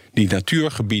die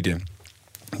natuurgebieden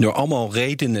door allemaal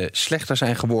redenen slechter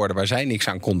zijn geworden waar zij niks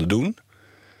aan konden doen.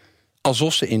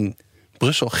 Alsof ze in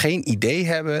Brussel geen idee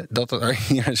hebben dat er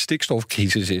hier een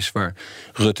stikstofcrisis is waar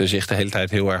Rutte zich de hele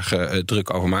tijd heel erg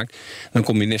druk over maakt. Dan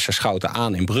komt minister Schouten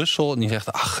aan in Brussel en die zegt,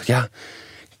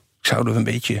 zouden we een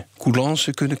beetje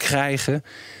coulance kunnen krijgen?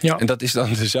 Ja. En dat is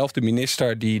dan dezelfde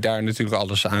minister die daar natuurlijk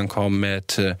alles aankwam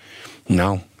met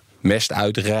mest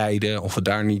uitrijden, of we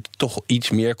daar niet toch iets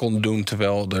meer konden doen,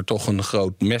 terwijl er toch een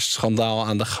groot mestschandaal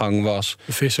aan de gang was.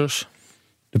 De vissers.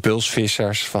 De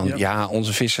pulsvissers,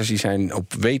 onze vissers die zijn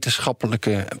op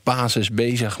wetenschappelijke basis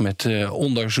bezig met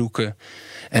onderzoeken.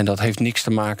 En dat heeft niks te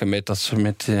maken met dat ze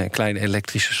met kleine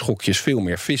elektrische schokjes veel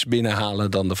meer vis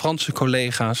binnenhalen dan de Franse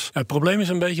collega's. Het probleem is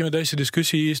een beetje met deze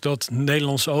discussie is dat de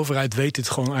Nederlandse overheid weet dit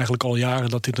gewoon eigenlijk al jaren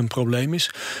dat dit een probleem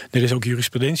is. Er is ook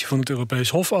jurisprudentie van het Europees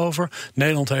Hof over.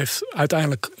 Nederland heeft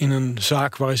uiteindelijk in een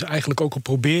zaak waar ze eigenlijk ook al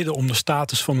probeerden om de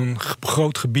status van een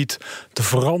groot gebied te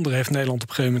veranderen, heeft Nederland op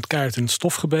een gegeven moment keihard in het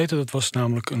stof gebeten. Dat was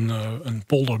namelijk een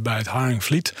polder bij het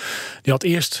Haringvliet.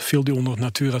 Viel die onder het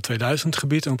Natura 2000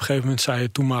 gebied. En op een gegeven moment zei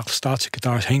het toenmalige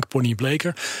staatssecretaris Henk Pony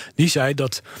Bleker, die zei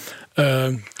dat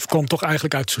het kwam toch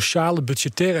eigenlijk uit sociale,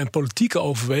 budgettaire en politieke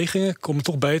overwegingen, komen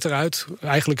toch beter uit.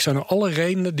 Eigenlijk zijn er alle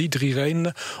redenen, die 3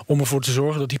 redenen, om ervoor te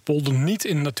zorgen dat die polder niet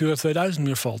in Natura 2000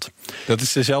 meer valt. Dat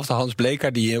is dezelfde Hans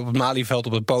Bleker die op het Malieveld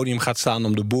op het podium gaat staan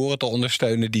om de boeren te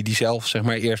ondersteunen die zelf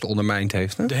eerst ondermijnd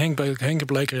heeft. Hè? De Henk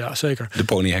Bleker, ja zeker. De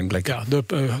pony Henk Bleker. Ja,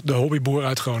 de hobbyboer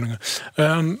uit Groningen.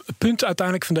 Het punt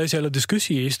uiteindelijk van deze hele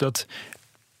discussie is dat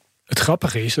het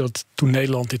grappige is dat toen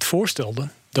Nederland dit voorstelde,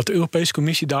 dat de Europese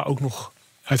Commissie daar ook nog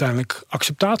uiteindelijk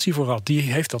acceptatie voor had. Die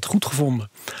heeft dat goed gevonden.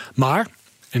 Maar,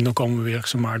 en dan komen we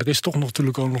weer, er is toch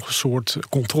natuurlijk ook nog een soort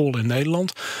controle in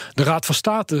Nederland. De Raad van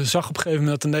State zag op een gegeven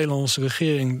moment dat de Nederlandse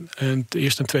regering en de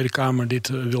Eerste en Tweede Kamer dit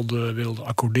wilde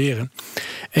accorderen.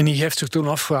 En die heeft zich toen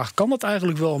afgevraagd, kan dat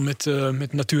eigenlijk wel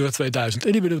met Natura 2000?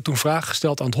 En die hebben toen vragen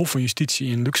gesteld aan het Hof van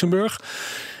Justitie in Luxemburg.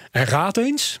 En raad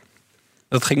eens.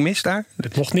 Dat ging mis daar?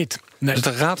 Dat mocht niet. Nee. Dus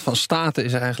de Raad van State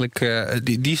is eigenlijk,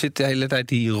 die zit de hele tijd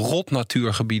die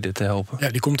rotnatuurgebieden te helpen. Ja,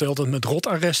 die komt de hele tijd met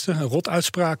rotarresten en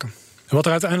rotuitspraken. En wat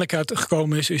er uiteindelijk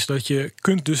uitgekomen is dat je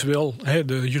kunt dus wel,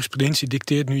 de jurisprudentie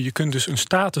dicteert nu, je kunt dus een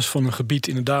status van een gebied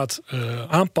inderdaad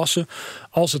aanpassen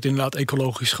als het inderdaad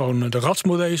ecologisch gewoon de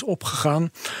ratsmodel is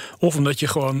opgegaan. Of omdat je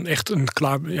gewoon echt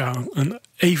een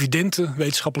evidente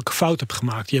wetenschappelijke fout hebt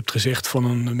gemaakt. Je hebt gezegd van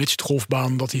een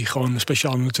midgetgolfbaan dat hij gewoon een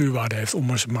speciale natuurwaarde heeft, om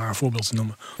maar een voorbeeld te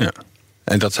noemen. Ja.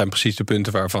 En dat zijn precies de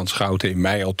punten waarvan Schouten in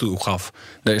mei al toegaf.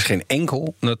 Er is geen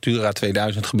enkel Natura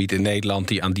 2000 gebied in Nederland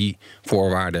die aan die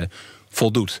voorwaarden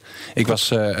voldoet. Ik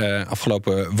was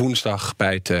afgelopen woensdag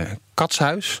bij het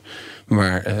Katshuis,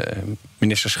 waar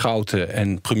minister Schouten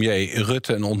en premier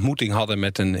Rutte een ontmoeting hadden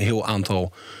met een heel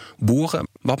aantal boeren.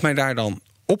 Wat mij daar dan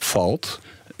opvalt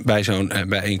bij zo'n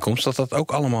bijeenkomst, dat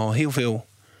ook allemaal heel veel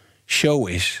show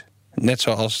is. Net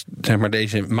zoals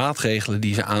deze maatregelen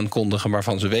die ze aankondigen,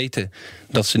 waarvan ze weten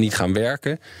dat ze niet gaan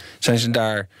werken, zijn ze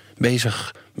daar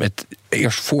bezig met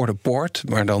eerst voor de poort,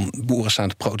 waar dan boeren staan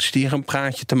te protesteren, een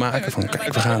praatje te maken van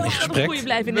kijk, we gaan in gesprek.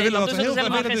 We willen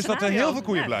dus dat er heel veel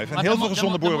koeien blijven en heel veel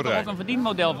gezonde boerenbedrijven. Er moet een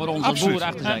verdienmodel voor ons als boeren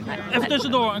achter zijn. Even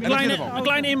tussendoor, een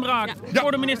kleine inbraak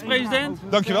voor de minister-president.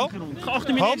 Dankjewel.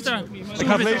 Geachte minister. Ik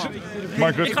ga het lezen.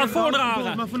 Ik ga het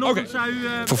voordragen.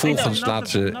 Vervolgens laten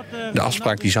ze de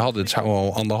afspraak die ze hadden, het zou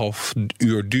al 1,5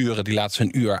 uur duren, die laten ze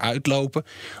 1 uur uitlopen.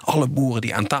 Alle boeren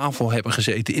die aan tafel hebben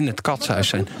gezeten in het Katshuis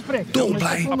zijn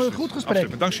dolblij. Een goed gesprek.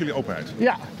 Absoluut. Dank jullie openheid.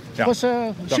 Ja, het was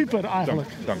super eigenlijk.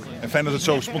 Dank. En fijn dat het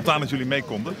zo spontaan met jullie mee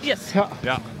konden. Yes.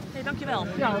 Ja. Hey, dankjewel.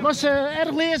 Ja, het was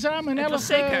erg leerzaam en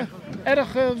erg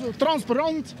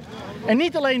transparant. En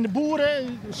niet alleen de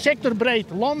boeren, sectorbreed,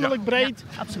 landelijk breed.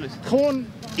 Ja, absoluut. Gewoon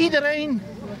iedereen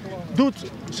doet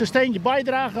zijn steentje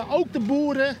bijdragen. Ook de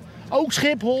boeren, ook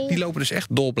Schiphol. Die lopen dus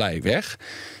echt dolblij weg.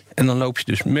 En dan loop je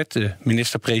dus met de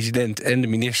minister-president en de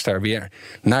minister weer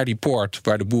naar die poort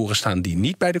waar de boeren staan die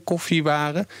niet bij de koffie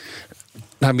waren.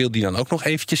 Daar wil die dan ook nog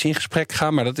eventjes in gesprek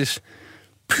gaan, maar dat is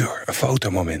puur een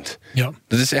fotomoment. Ja.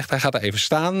 Dat is echt, hij gaat daar even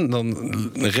staan. Dan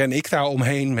ren ik daar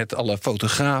omheen met alle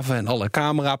fotografen en alle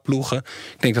cameraploegen.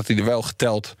 Ik denk dat hij er wel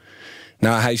geteld...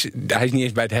 Nou, hij is niet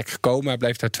eens bij het hek gekomen. Hij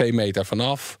blijft daar 2 meter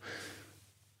vanaf.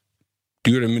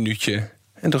 Duurde een minuutje.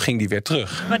 En toen ging hij weer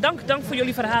terug. Maar dank voor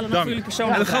jullie verhalen en voor jullie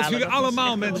persoonlijke verhalen. Dat geldt jullie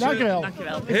allemaal, mensen. Dankjewel.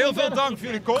 Heel veel dank voor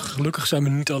jullie komst. Gelukkig zijn we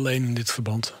niet alleen in dit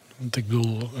verband. Want ik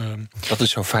bedoel... Dat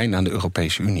is zo fijn aan de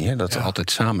Europese Unie, hè? Dat we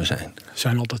altijd samen zijn. We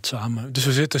zijn altijd samen. Dus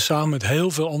we zitten samen met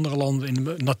heel veel andere landen in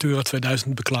de Natura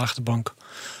 2000 beklaagde bank.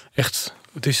 Echt...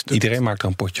 Iedereen maakt er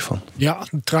een potje van. Ja,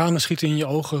 de tranen schieten in je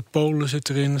ogen. Polen zit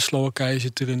erin, Slowakije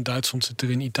zit erin, Duitsland zit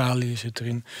erin, Italië zit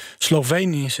erin,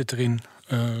 Slovenië zit erin.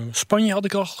 Spanje had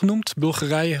ik al genoemd,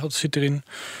 Bulgarije zit erin.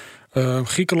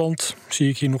 Griekenland zie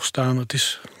ik hier nog staan. Het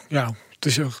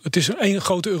is een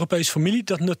grote Europese familie,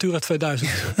 dat Natura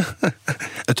 2000.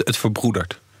 Het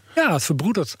verbroedert. Ja, het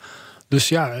verbroedert. Dus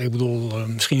ja, ik bedoel,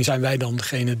 misschien zijn wij dan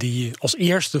degene die als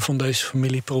eerste van deze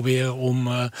familie proberen om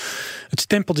het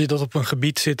stempeltje dat op een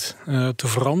gebied zit te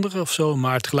veranderen of zo.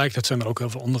 Maar tegelijkertijd zijn er ook heel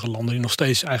veel andere landen die nog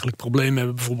steeds eigenlijk problemen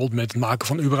hebben. Bijvoorbeeld met het maken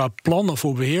van überhaupt plannen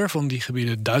voor beheer van die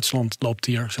gebieden. Duitsland loopt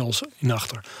hier zelfs in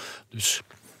achter. Dus...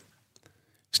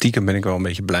 Stiekem ben ik wel een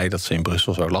beetje blij dat ze in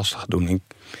Brussel zo lastig doen.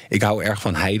 Ik hou erg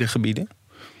van heidegebieden.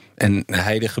 En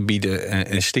heidegebieden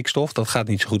en stikstof, dat gaat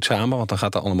niet zo goed samen... want dan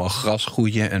gaat er allemaal gras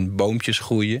groeien en boompjes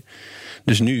groeien.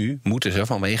 Dus nu moeten ze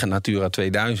vanwege Natura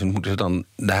 2000... moeten ze dan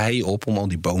de hei op om al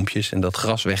die boompjes en dat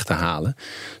gras weg te halen.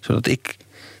 Zodat ik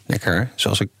lekker,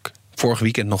 zoals ik vorig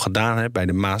weekend nog gedaan heb... bij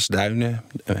de Maasduinen,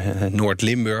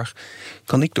 Noord-Limburg...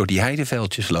 kan ik door die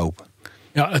heideveldjes lopen.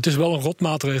 Ja, het is wel een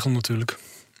rotmaatregel natuurlijk.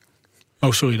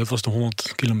 Oh, sorry, dat was de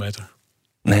 100 kilometer.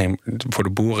 Nee, voor de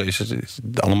boeren is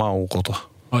het allemaal rottig.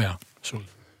 Oh ja, sorry.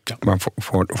 Ja. Maar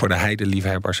voor de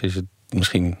heideliefhebbers is het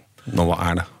misschien nog wel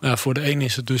aardig. Ja, voor de ene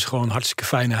is het dus gewoon hartstikke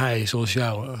fijne hei,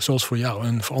 zoals voor jou.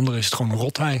 En voor anderen is het gewoon een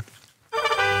rothei.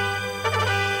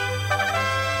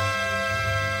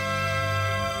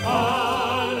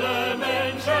 Alle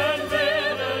mensen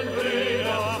werden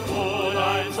Brüder und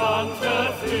ein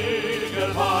sanfter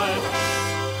Flügelwein.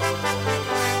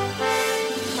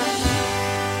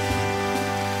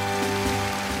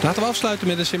 Laten we afsluiten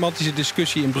met een semantische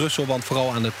discussie in Brussel... want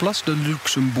vooral aan het Place de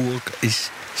Luxembourg is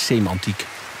semantiek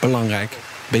belangrijk.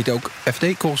 Weet ook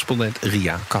FD-correspondent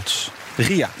Ria Katz.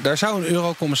 Ria, daar zou een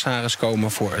eurocommissaris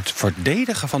komen voor het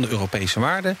verdedigen van de Europese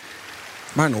waarden.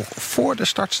 Maar nog voor de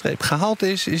startstreep gehaald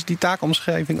is die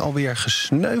taakomschrijving alweer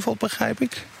gesneuveld, begrijp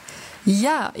ik?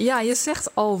 Ja, je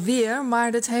zegt alweer,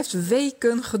 maar dit heeft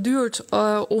weken geduurd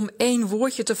om 1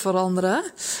 woordje te veranderen.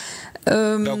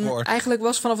 Welk woord? Eigenlijk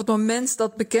was vanaf het moment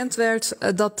dat bekend werd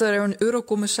dat er een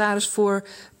eurocommissaris voor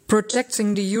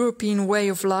Protecting the European Way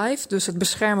of Life, dus het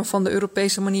beschermen van de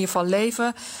Europese manier van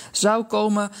leven, zou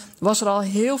komen, was er al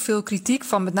heel veel kritiek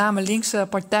van met name linkse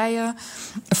partijen.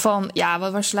 Van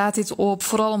ja, waar slaat dit op?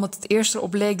 Vooral omdat het eerst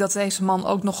erop leek dat deze man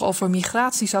ook nog over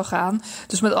migratie zou gaan.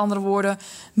 Dus met andere woorden,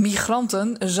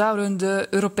 migranten zouden de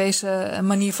Europese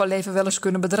manier van leven wel eens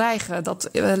kunnen bedreigen. Dat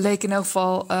leek in elk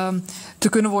geval te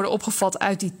kunnen worden opgevat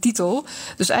uit die titel.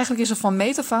 Dus eigenlijk is er van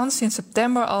meet af aan sinds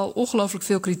september al ongelooflijk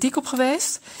veel kritiek op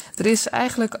geweest. Er is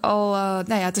eigenlijk al,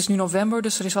 het is nu november,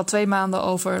 dus er is al 2 maanden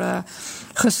over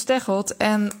gesteggeld.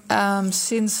 En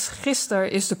sinds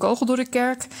gisteren is de kogel door de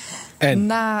kerk. En,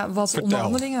 na wat vertel,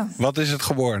 onderhandelingen. Wat is het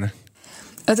geworden?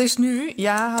 Het is nu,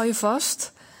 hou je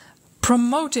vast,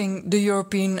 promoting the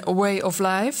European way of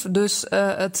life. Dus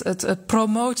het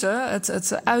promoten,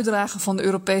 het uitdragen van de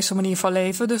Europese manier van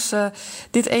leven. Dus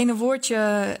dit ene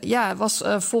woordje was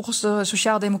volgens de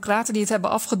Sociaaldemocraten die het hebben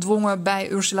afgedwongen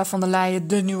bij Ursula von der Leyen,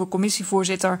 de nieuwe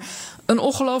commissievoorzitter, een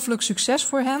ongelooflijk succes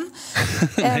voor hen.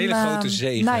 Een hele grote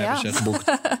zege hebben ze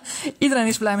geboekt. Iedereen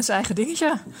is blij met zijn eigen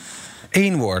dingetje.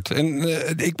 1 woord. En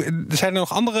zijn er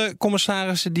nog andere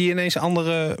commissarissen die ineens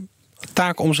andere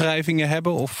taakomschrijvingen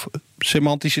hebben of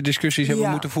semantische discussies hebben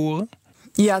moeten voeren?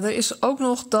 Ja, er is ook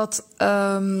nog dat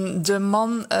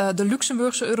de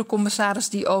Luxemburgse eurocommissaris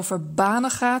die over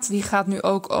banen gaat, die gaat nu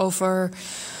ook over,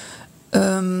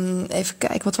 even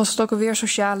kijken, wat was het ook alweer,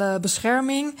 sociale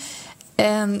bescherming.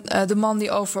 En de man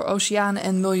die over oceanen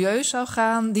en milieu zou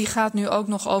gaan, die gaat nu ook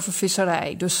nog over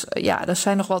visserij. Dus er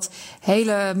zijn nog wat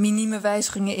hele minieme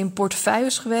wijzigingen in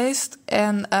portefeuilles geweest.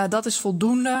 En dat is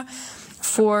voldoende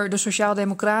voor de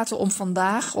Sociaaldemocraten om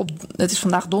vandaag, het is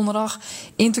vandaag donderdag,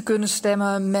 in te kunnen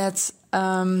stemmen met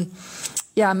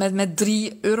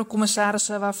 3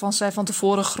 eurocommissarissen waarvan zij van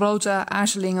tevoren grote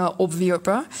aarzelingen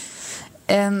opwierpen.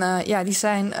 En die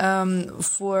zijn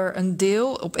voor een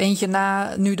deel op eentje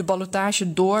na nu de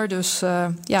ballotage door. Dus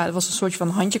dat was een soort van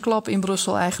handjeklap in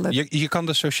Brussel eigenlijk. Je kan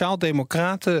de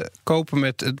Sociaaldemocraten kopen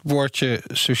met het woordje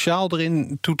sociaal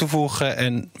erin toe te voegen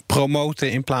en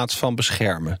promoten in plaats van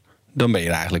beschermen. Dan ben je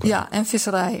er eigenlijk wel. Ja, en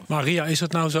visserij. Maria, is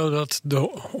het nou zo dat de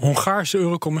Hongaarse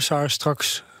eurocommissaris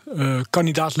straks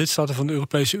kandidaat lidstaten van de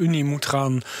Europese Unie moet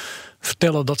gaan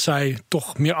vertellen dat zij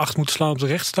toch meer acht moeten slaan op de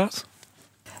rechtsstaat?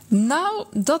 Nou,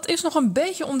 dat is nog een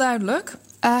beetje onduidelijk.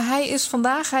 Hij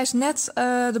is net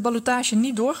de ballotage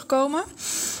niet doorgekomen.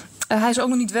 Hij is ook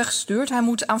nog niet weggestuurd. Hij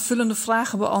moet aanvullende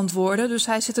vragen beantwoorden. Dus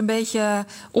hij zit een beetje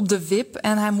op de wip.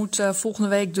 En hij moet volgende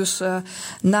week dus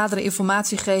nadere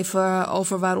informatie geven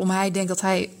over waarom hij denkt dat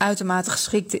hij uitermate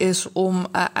geschikt is om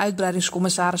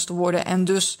uitbreidingscommissaris te worden. En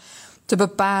dus te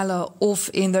bepalen of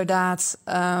inderdaad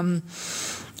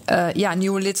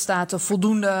nieuwe lidstaten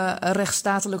voldoende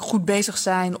rechtsstatelijk goed bezig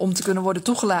zijn om te kunnen worden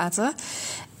toegelaten.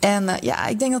 En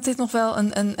ik denk dat dit nog wel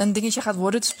een dingetje gaat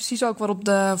worden. Het is precies ook waarop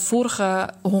de vorige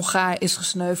Hongaar is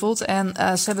gesneuveld. En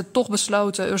ze hebben toch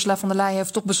besloten, Ursula von der Leyen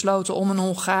heeft toch besloten om een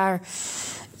Hongaar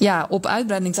op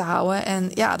uitbreiding te houden.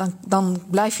 En dan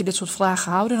blijf je dit soort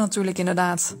vragen houden natuurlijk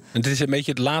inderdaad. En dit is een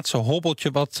beetje het laatste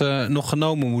hobbeltje wat nog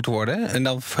genomen moet worden. Hè? En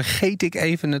dan vergeet ik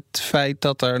even het feit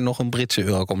dat er nog een Britse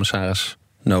eurocommissaris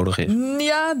nodig is.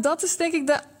 Ja, dat is denk ik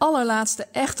de allerlaatste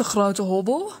echte grote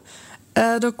hobbel.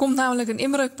 Er komt namelijk een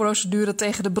inbreukprocedure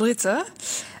tegen de Britten.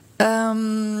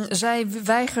 Zij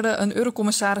weigerden een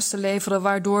eurocommissaris te leveren,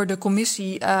 waardoor de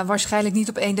commissie waarschijnlijk niet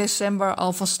op 1 december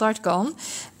al van start kan.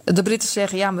 De Britten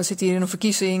zeggen, we zitten hier in een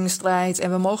verkiezingsstrijd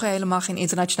en we mogen helemaal geen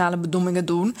internationale benoemingen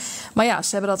doen. Maar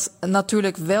ze hebben dat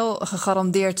natuurlijk wel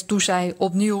gegarandeerd toen zij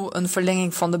opnieuw een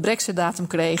verlenging van de Brexit-datum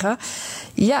kregen.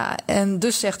 Ja, en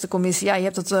dus zegt de commissie, je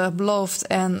hebt het beloofd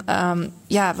en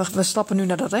we stappen nu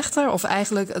naar de rechter. Of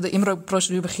eigenlijk de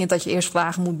inbreukprocedure begint dat je eerst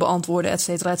vragen moet beantwoorden, et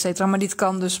cetera, et cetera. Maar dit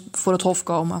kan dus voor het Hof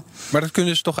komen. Maar dat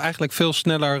kunnen ze toch eigenlijk veel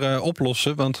sneller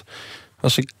oplossen, want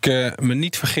als ik me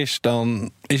niet vergis,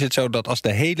 dan is het zo dat als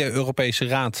de hele Europese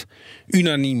Raad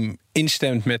unaniem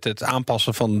instemt met het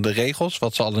aanpassen van de regels,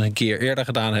 wat ze al eens een keer eerder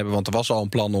gedaan hebben, want er was al een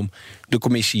plan om de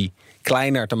commissie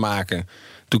kleiner te maken.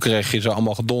 Toen kreeg je ze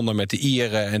allemaal gedonder met de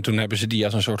Ieren en toen hebben ze die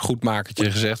als een soort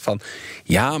goedmakertje gezegd van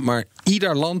maar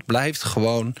ieder land blijft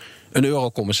gewoon een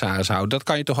eurocommissaris houden. Dat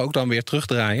kan je toch ook dan weer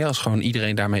terugdraaien als gewoon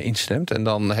iedereen daarmee instemt en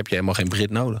dan heb je helemaal geen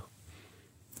Brit nodig.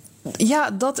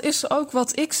 Ja, dat is ook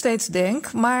wat ik steeds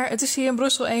denk. Maar het is hier in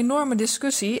Brussel een enorme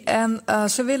discussie. En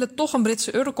ze willen toch een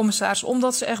Britse eurocommissaris,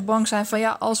 omdat ze echt bang zijn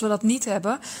van als we dat niet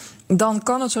hebben, dan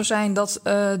kan het zo zijn dat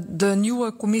de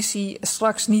nieuwe commissie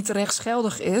straks niet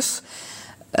rechtsgeldig is.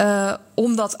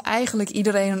 Omdat eigenlijk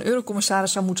iedereen een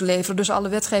eurocommissaris zou moeten leveren. Dus alle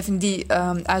wetgeving die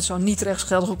uit zo'n niet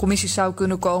rechtsgeldige commissie zou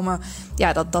kunnen komen,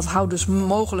 dat houdt dus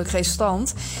mogelijk geen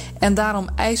stand. En daarom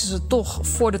eisen ze toch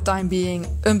voor de time being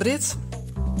een Brit.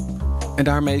 En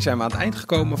daarmee zijn we aan het eind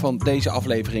gekomen van deze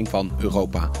aflevering van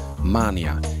Europa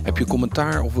Mania. Heb je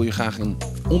commentaar of wil je graag een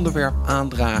onderwerp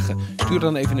aandragen? Stuur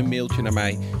dan even een mailtje naar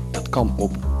mij. Dat kan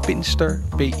op Pinster,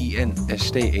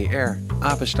 PINSTER,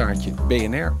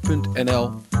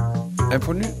 @bnr.nl. En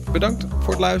voor nu bedankt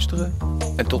voor het luisteren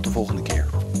en tot de volgende keer.